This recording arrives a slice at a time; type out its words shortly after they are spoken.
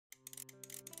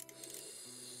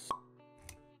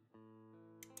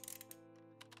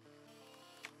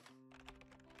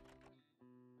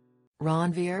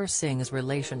Ranvir Singh's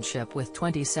relationship with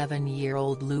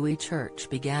 27-year-old Louis Church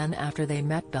began after they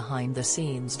met behind the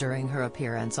scenes during her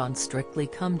appearance on Strictly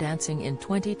Come Dancing in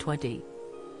 2020.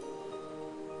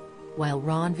 While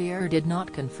Ranvir did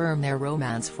not confirm their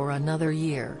romance for another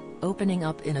year, opening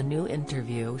up in a new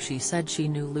interview she said she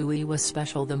knew Louis was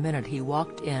special the minute he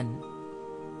walked in.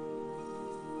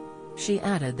 She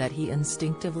added that he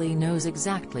instinctively knows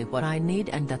exactly what I need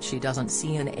and that she doesn't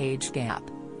see an age gap.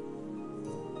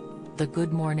 The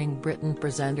Good Morning Britain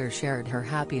presenter shared her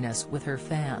happiness with her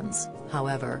fans,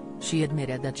 however, she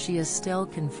admitted that she is still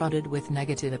confronted with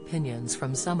negative opinions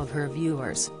from some of her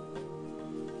viewers.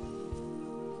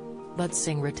 But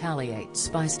Singh retaliates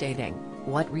by stating,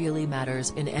 "What really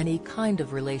matters in any kind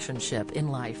of relationship in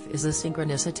life is the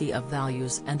synchronicity of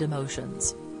values and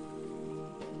emotions.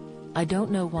 I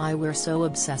don't know why we're so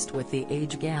obsessed with the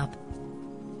age gap.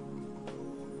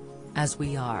 As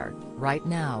we are, right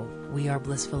now, we are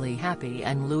blissfully happy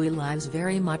and Louis lives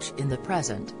very much in the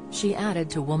present," she added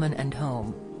to Woman and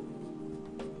Home.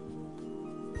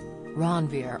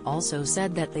 Ranvir also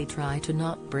said that they try to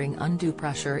not bring undue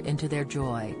pressure into their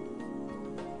joy.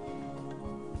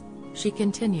 She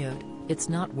continued, "It's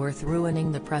not worth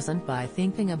ruining the present by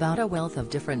thinking about a wealth of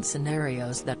different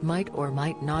scenarios that might or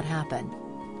might not happen."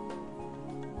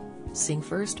 Singh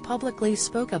first publicly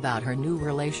spoke about her new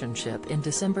relationship in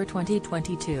December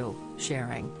 2022,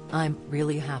 sharing, "I'm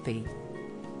really happy."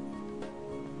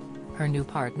 Her new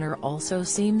partner also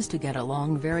seems to get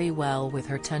along very well with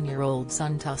her 10-year-old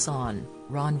son Tusan,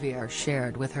 Ranvir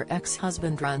shared with her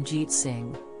ex-husband Ranjit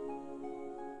Singh.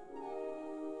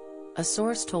 A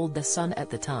source told The Sun at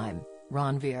the time,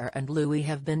 "Ranvir and Louis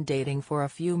have been dating for a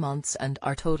few months and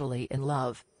are totally in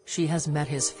love. She has met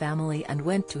his family and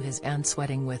went to his aunt's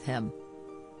wedding with him.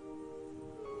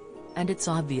 And it's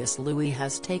obvious Louis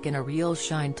has taken a real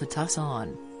shine to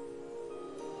Tusan.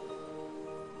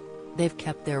 They've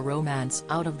kept their romance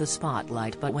out of the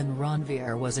spotlight, but when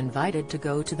Ranvir was invited to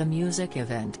go to the music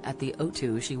event at the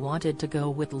O2 she wanted to go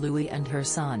with Louis and her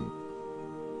son.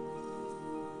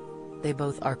 They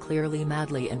both are clearly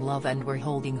madly in love and were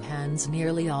holding hands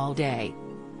nearly all day.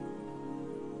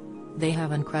 They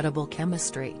have incredible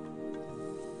chemistry."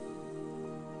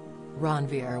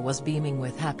 Ranvir was beaming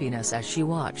with happiness as she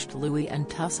watched Louis and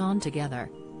Tusan together.